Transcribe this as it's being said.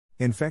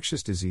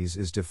Infectious disease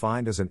is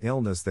defined as an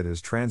illness that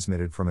is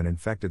transmitted from an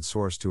infected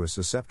source to a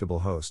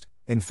susceptible host,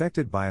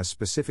 infected by a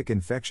specific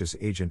infectious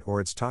agent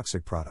or its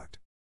toxic product.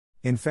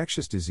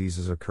 Infectious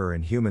diseases occur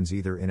in humans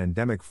either in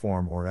endemic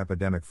form or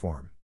epidemic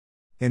form.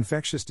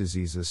 Infectious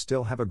diseases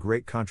still have a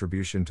great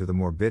contribution to the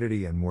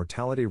morbidity and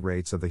mortality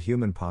rates of the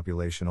human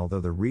population,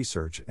 although the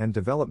research and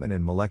development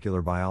in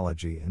molecular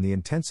biology and the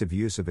intensive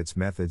use of its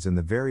methods in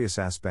the various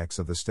aspects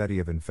of the study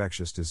of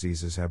infectious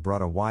diseases have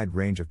brought a wide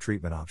range of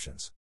treatment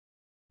options.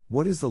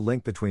 What is the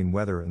link between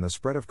weather and the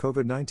spread of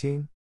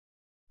COVID-19?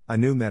 A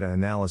new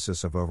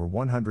meta-analysis of over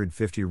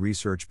 150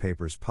 research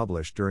papers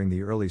published during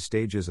the early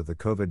stages of the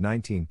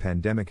COVID-19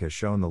 pandemic has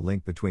shown the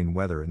link between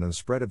weather and the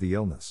spread of the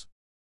illness.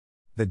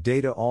 The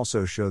data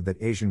also showed that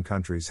Asian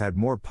countries had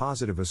more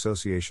positive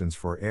associations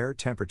for air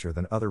temperature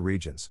than other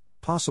regions,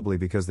 possibly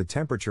because the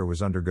temperature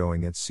was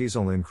undergoing its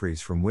seasonal increase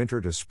from winter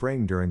to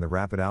spring during the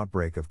rapid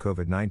outbreak of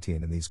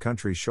COVID-19 in these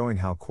countries, showing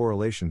how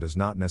correlation does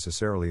not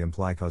necessarily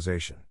imply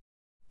causation.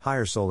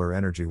 Higher solar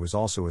energy was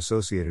also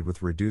associated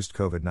with reduced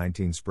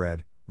COVID-19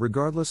 spread,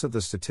 regardless of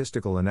the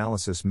statistical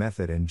analysis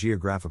method and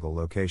geographical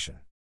location.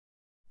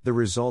 The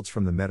results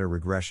from the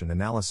meta-regression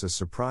analysis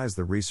surprised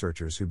the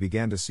researchers, who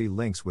began to see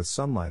links with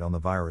sunlight on the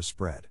virus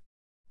spread.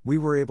 We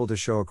were able to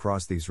show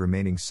across these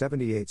remaining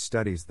 78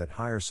 studies that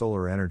higher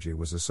solar energy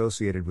was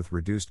associated with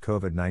reduced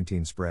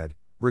COVID-19 spread,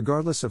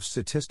 regardless of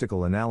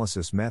statistical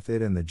analysis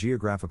method and the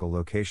geographical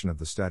location of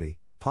the study,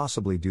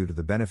 possibly due to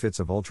the benefits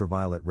of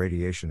ultraviolet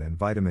radiation and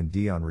vitamin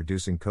D on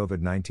reducing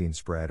COVID-19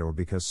 spread, or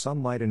because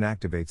sunlight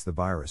inactivates the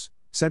virus,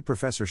 said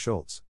Professor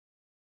Schultz.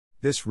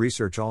 This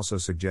research also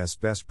suggests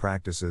best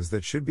practices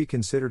that should be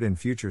considered in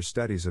future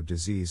studies of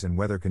disease and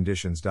weather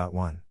conditions.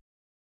 1.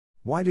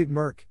 Why did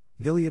Merck,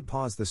 Gilead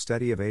pause the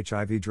study of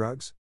HIV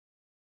drugs?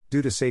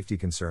 Due to safety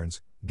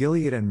concerns,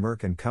 Gilead and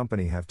Merck &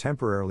 Company have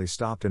temporarily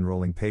stopped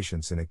enrolling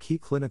patients in a key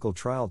clinical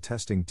trial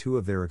testing two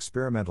of their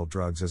experimental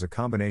drugs as a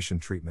combination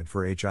treatment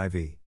for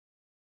HIV.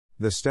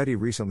 The study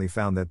recently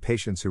found that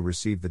patients who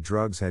received the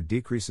drugs had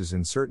decreases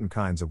in certain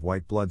kinds of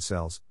white blood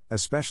cells,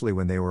 especially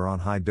when they were on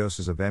high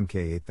doses of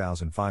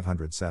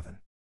MK-8507.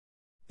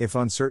 If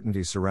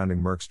uncertainties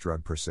surrounding Merck's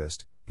drug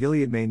persist,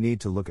 Gilead may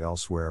need to look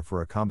elsewhere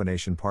for a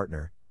combination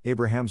partner,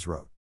 Abrahams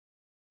wrote.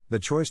 The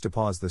choice to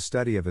pause the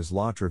study of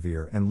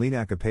islatravir and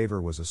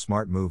lenacapavir was a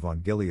smart move on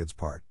Gilead's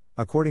part,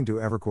 according to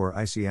Evercore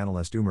IC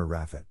analyst Umer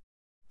Raffat.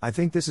 I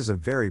think this is a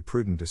very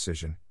prudent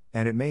decision,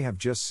 and it may have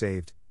just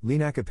saved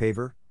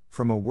lenacapavir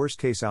from a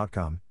worst-case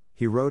outcome,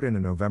 he wrote in a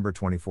November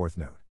 24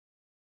 note.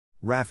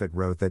 Raffat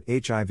wrote that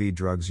HIV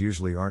drugs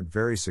usually aren't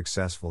very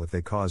successful if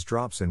they cause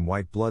drops in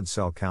white blood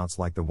cell counts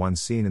like the one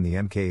seen in the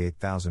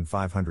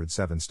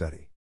MK-8507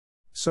 study.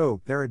 So,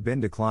 there had been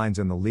declines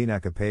in the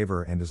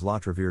lenacapavir and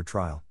islatravir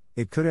trial.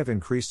 It could have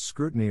increased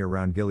scrutiny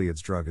around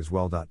Gilead's drug as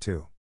well.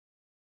 2.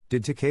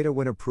 Did Takeda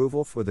win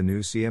approval for the new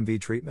CMV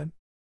treatment?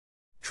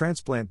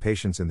 Transplant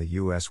patients in the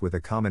U.S. with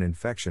a common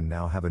infection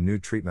now have a new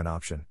treatment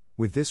option,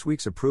 with this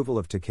week's approval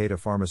of Takeda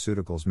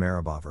Pharmaceuticals'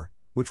 Maribavir,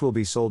 which will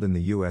be sold in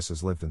the U.S.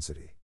 as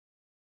Livtencity.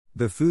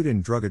 The Food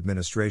and Drug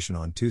Administration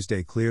on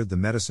Tuesday cleared the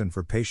medicine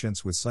for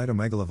patients with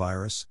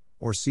cytomegalovirus,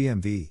 or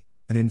CMV,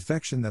 an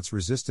infection that's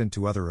resistant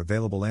to other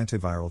available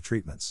antiviral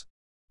treatments.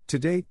 To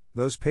date,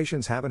 those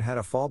patients haven't had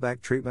a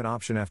fallback treatment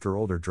option after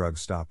older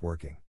drugs stop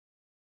working.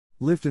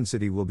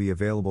 Livtencity will be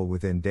available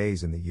within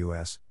days in the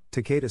U.S.,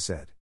 Takeda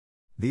said.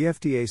 The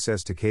FDA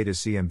says Takeda's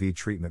CMV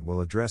treatment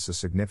will address a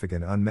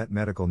significant unmet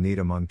medical need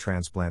among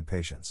transplant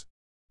patients.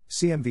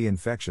 CMV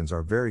infections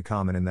are very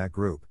common in that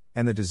group,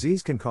 and the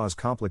disease can cause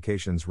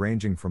complications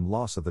ranging from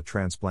loss of the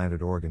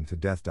transplanted organ to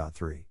death.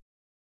 3.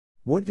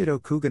 What did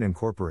Okugen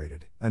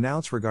Incorporated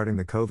announce regarding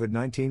the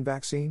COVID-19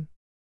 vaccine?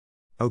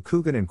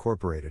 Okugen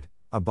Incorporated,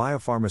 a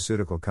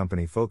biopharmaceutical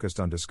company focused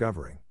on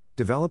discovering,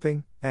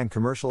 developing, and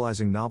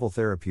commercializing novel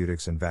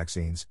therapeutics and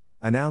vaccines,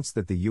 announced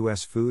that the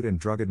U.S. Food and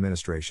Drug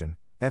Administration,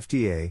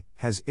 FDA,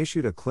 has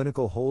issued a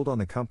clinical hold on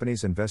the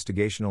company's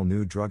investigational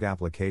new drug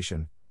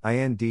application,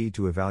 IND,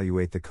 to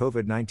evaluate the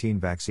COVID-19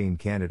 vaccine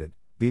candidate,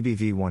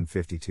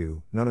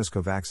 BBV-152, known as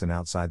Covaxin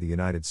outside the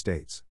United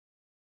States.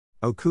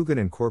 Okugen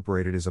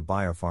Incorporated is a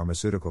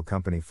biopharmaceutical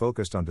company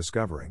focused on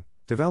discovering,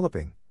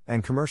 developing,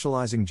 and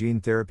commercializing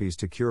gene therapies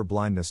to cure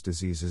blindness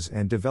diseases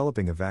and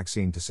developing a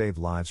vaccine to save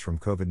lives from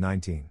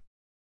COVID-19.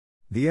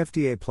 The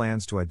FDA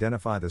plans to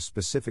identify the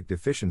specific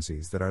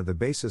deficiencies that are the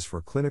basis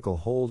for clinical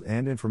hold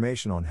and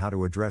information on how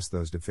to address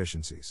those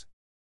deficiencies.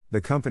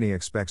 The company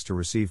expects to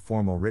receive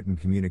formal written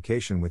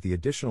communication with the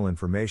additional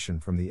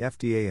information from the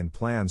FDA and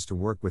plans to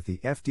work with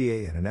the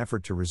FDA in an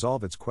effort to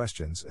resolve its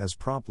questions as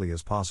promptly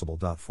as possible.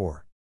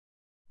 4.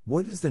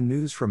 What is the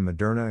news from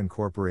Moderna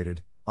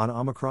Incorporated on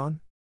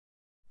Omicron?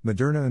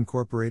 Moderna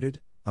Incorporated,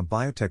 a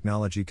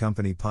biotechnology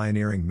company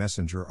pioneering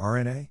messenger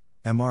RNA,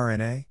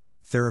 mRNA,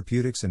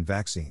 therapeutics and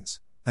vaccines,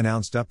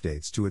 announced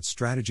updates to its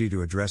strategy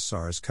to address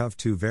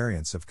SARS-CoV-2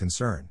 variants of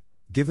concern,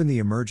 given the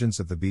emergence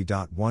of the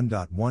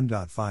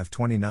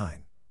B.1.1.529,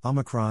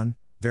 Omicron,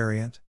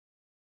 variant.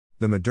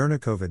 The Moderna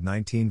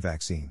COVID-19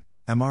 vaccine,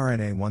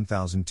 mRNA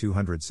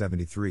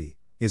 1273,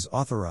 is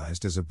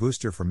authorized as a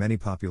booster for many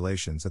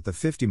populations at the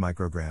 50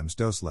 micrograms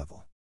dose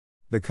level.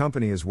 The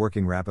company is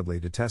working rapidly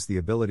to test the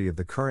ability of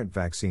the current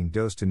vaccine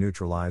dose to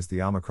neutralize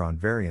the Omicron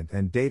variant,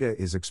 and data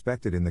is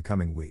expected in the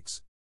coming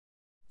weeks.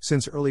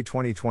 Since early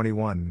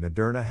 2021,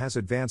 Moderna has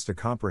advanced a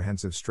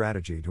comprehensive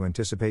strategy to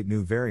anticipate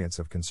new variants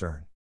of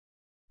concern.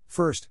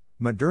 First,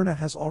 Moderna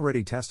has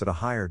already tested a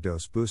higher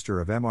dose booster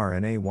of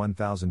mRNA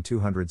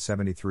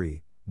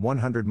 1273,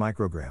 100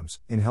 micrograms,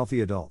 in healthy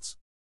adults.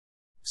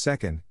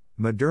 Second,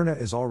 Moderna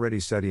is already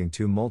studying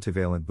 2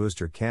 multivalent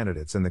booster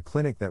candidates in the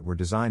clinic that were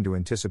designed to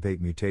anticipate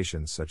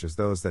mutations such as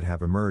those that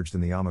have emerged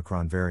in the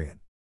Omicron variant.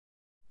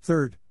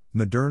 Third,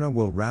 Moderna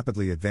will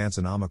rapidly advance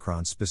an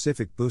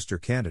Omicron-specific booster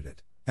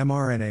candidate,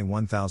 mRNA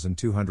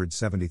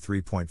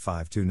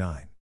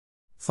 1273.529.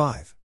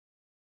 5.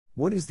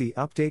 What is the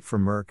update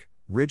from Merck,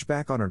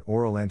 Ridgeback on an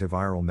oral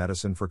antiviral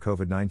medicine for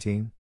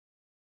COVID-19?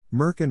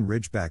 Merck and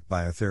Ridgeback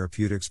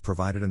Biotherapeutics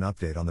provided an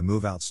update on the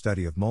MOVe-OUT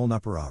study of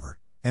molnupiravir,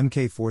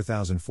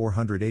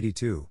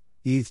 MK4482,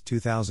 ETH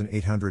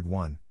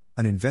 2801,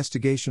 an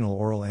investigational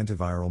oral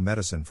antiviral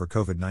medicine for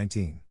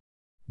COVID-19.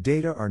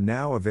 Data are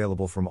now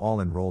available from all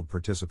enrolled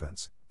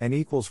participants, N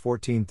equals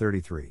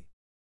 1433.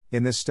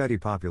 In this study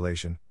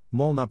population,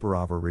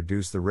 molnupiravir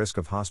reduced the risk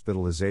of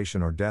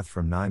hospitalization or death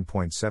from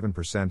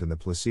 9.7% in the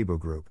placebo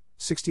group,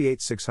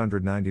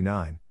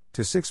 68,699,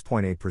 to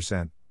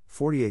 6.8%,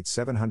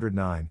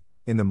 48,709,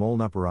 in the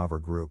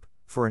molnupiravir group,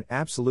 for an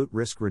absolute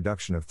risk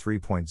reduction of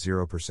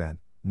 3.0%,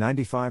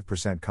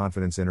 95%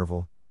 confidence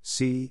interval,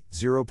 C,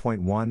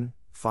 0.1,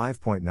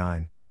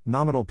 5.9,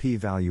 nominal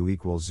p-value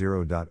equals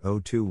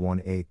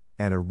 0.0218,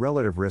 and a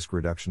relative risk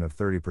reduction of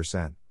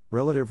 30%,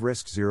 relative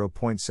risk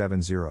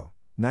 0.70,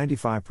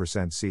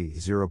 95% C,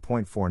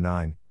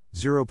 0.49,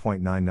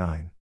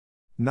 0.99.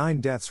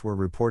 9 deaths were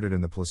reported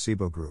in the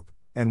placebo group,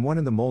 and 1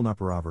 in the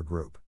molnupiravir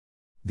group.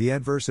 The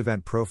adverse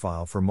event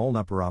profile for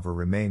molnupiravir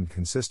remained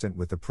consistent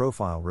with the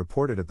profile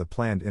reported at the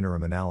planned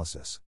interim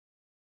analysis.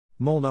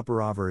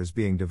 Molnupiravir is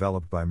being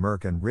developed by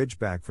Merck and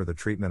Ridgeback for the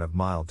treatment of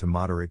mild to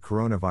moderate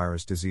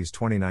coronavirus disease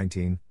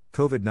 2019,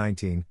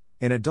 COVID-19,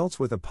 in adults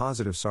with a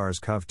positive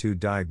SARS-CoV-2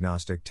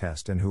 diagnostic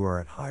test and who are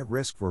at high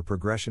risk for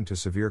progression to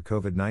severe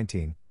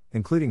COVID-19,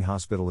 including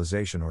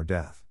hospitalization or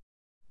death.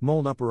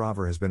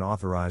 Molnupiravir has been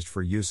authorized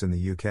for use in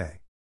the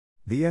UK.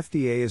 The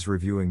FDA is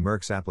reviewing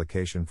Merck's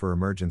application for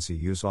emergency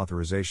use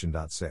authorization.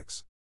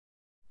 6.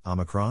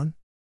 Omicron?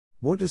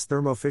 What does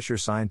Thermo Fisher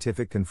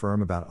Scientific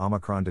confirm about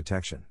Omicron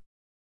detection?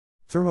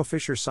 Thermo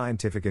Fisher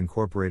Scientific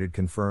Incorporated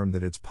confirmed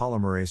that its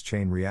polymerase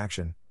chain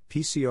reaction,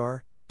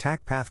 PCR,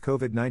 TaqPath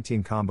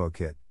COVID-19 combo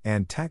kit,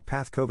 and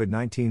TaqPath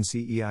COVID-19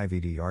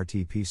 CEIVD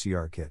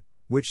RT-PCR kit,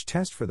 which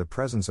test for the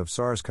presence of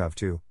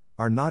SARS-CoV-2,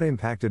 are not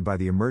impacted by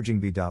the emerging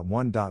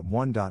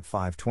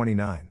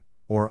B.1.1.529,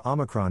 or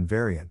Omicron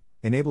variant,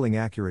 enabling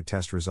accurate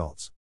test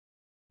results.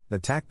 The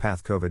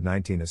TaqPath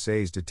COVID-19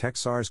 assays detect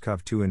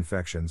SARS-CoV-2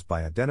 infections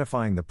by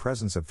identifying the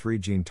presence of 3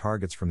 gene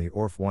targets from the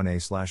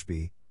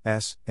ORF1a/b,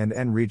 S, and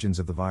N regions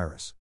of the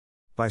virus.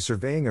 By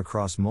surveying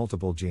across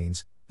multiple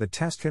genes, the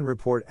test can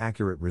report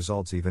accurate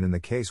results even in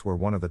the case where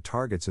one of the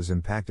targets is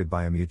impacted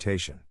by a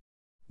mutation.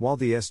 While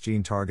the S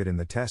gene target in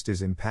the test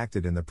is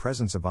impacted in the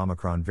presence of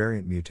Omicron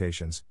variant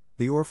mutations,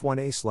 the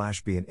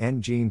ORF1a/b and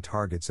N gene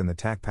targets in the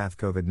TaqPath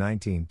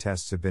COVID-19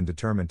 tests have been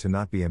determined to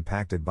not be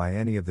impacted by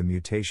any of the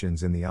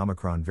mutations in the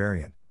Omicron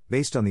variant,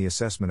 based on the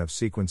assessment of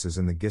sequences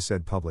in the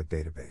GISAID public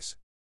database.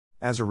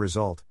 As a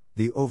result,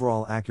 the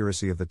overall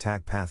accuracy of the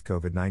TaqPath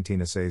COVID-19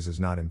 assays is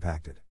not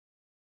impacted.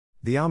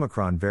 The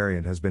Omicron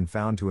variant has been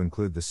found to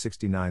include the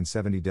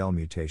 6970del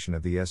mutation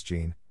of the S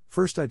gene,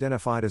 first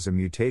identified as a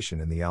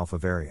mutation in the alpha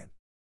variant.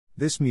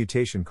 This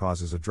mutation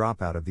causes a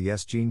dropout of the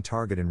S gene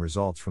target in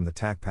results from the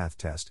TaqPath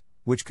test,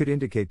 which could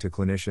indicate to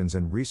clinicians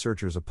and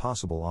researchers a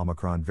possible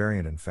Omicron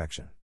variant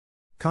infection.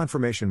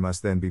 Confirmation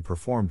must then be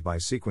performed by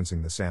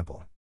sequencing the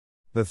sample.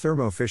 The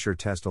Thermo Fisher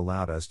test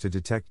allowed us to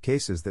detect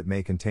cases that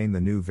may contain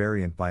the new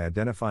variant by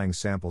identifying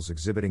samples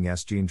exhibiting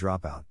S gene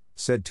dropout,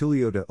 said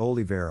Tulio de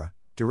Oliveira,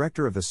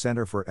 Director of the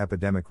Center for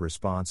Epidemic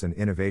Response and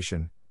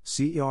Innovation,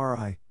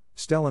 CERI,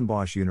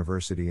 Stellenbosch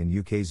University in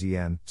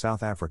UKZN,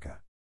 South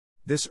Africa.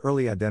 This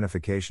early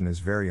identification is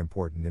very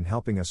important in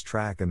helping us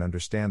track and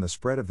understand the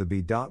spread of the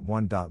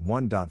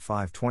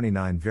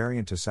B.1.1.529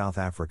 variant to South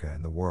Africa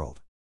and the world.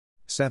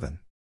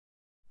 7.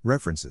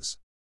 References.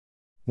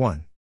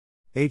 1.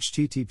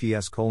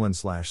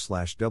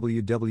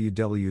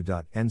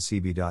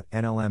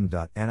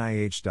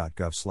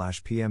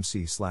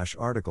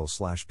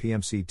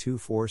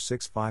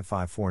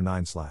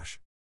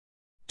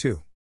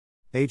 2.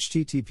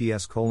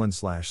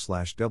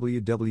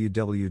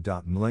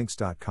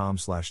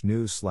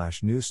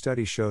 https://www.mlinks.com/news/new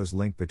study shows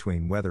link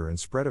between weather and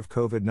spread of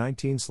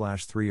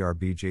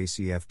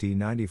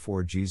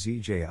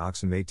COVID-19/3RBJCFD94GZJ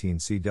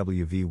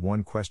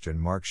Oxen18CWV1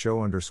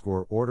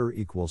 ?show_order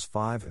equals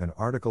 5 and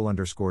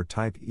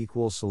article_type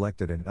equals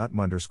selected and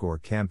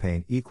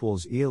UTM_campaign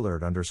equals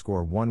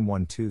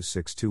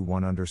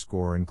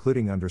ealert_112621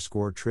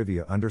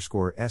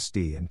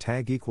 including_trivia_sd and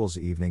tag equals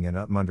evening and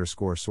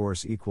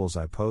UTM_source equals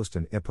I post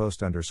and IPost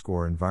host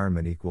underscore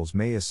environment equals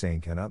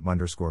mayasync and up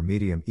underscore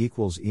medium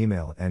equals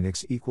email and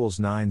x equals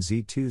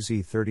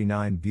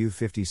 9z2z39 bu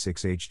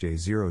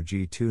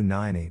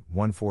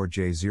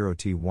 56hj0g29814j0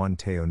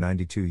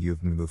 t1teo92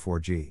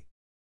 uvmu4g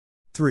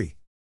 3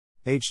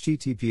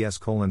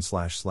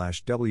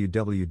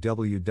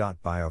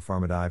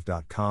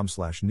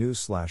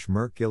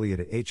 https://www.biopharmadive.com/news/Merck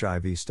Gilead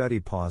HIV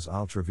study pause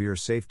ultravire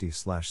safety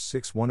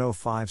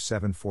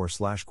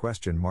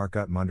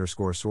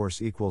 /610574/?UTM source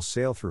equals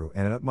sail through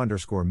and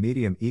UTM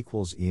medium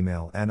equals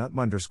email and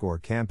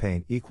UTM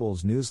campaign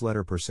equals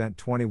newsletter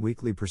 %20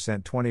 weekly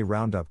 %20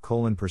 roundup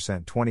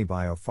 %20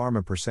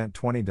 biopharma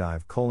 %20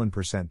 dive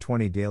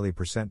 %20 daily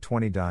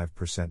 %20 dive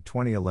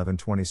 %20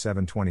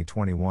 11/27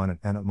 2021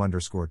 and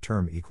UTM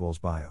term equals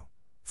bio.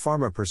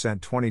 Pharma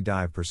 %20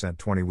 dive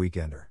 %20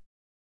 weekender.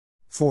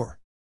 4.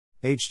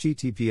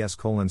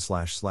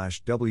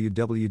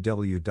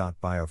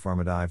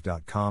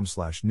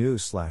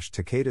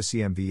 https://www.biopharmadive.com/news/Takeda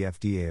CMV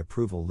FDA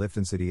approval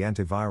Liftencity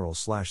antiviral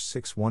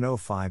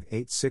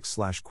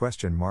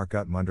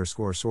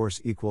 /610586/?UTM source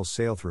equals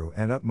sail through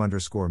and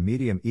UTM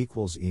medium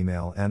equals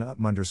email and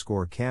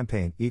UTM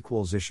campaign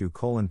equals issue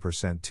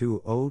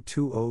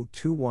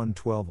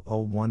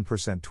 :2020211201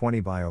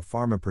 %20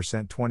 biopharma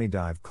 %20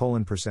 dive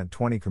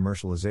 %20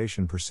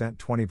 commercialization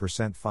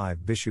 %20 5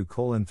 bishu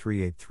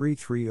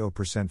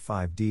 :38330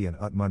 5d and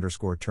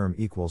UTM term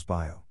equals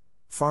bio.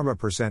 Pharma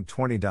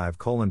 %20 dive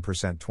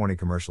 %20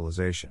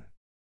 commercialization.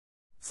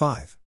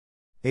 5.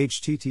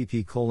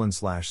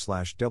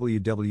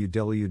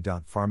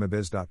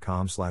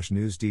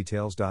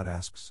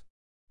 http://www.pharmabiz.com/newsdetails.asks.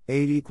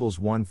 8 equals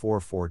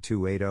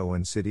 144280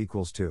 and SID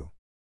equals 2.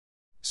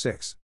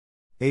 6.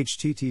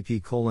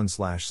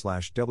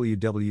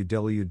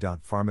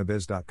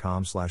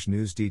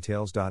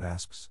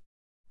 http://www.pharmabiz.com/newsdetails.asks.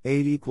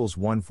 8 equals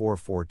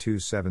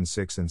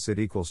 144276 and SID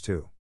equals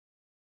 2.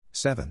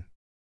 7.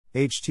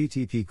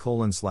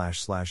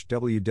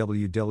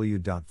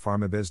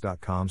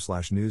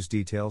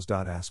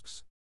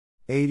 http://www.pharmabiz.com/newsdetails.asks.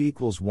 8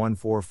 equals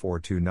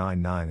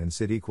 144299 and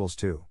SID equals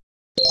 2.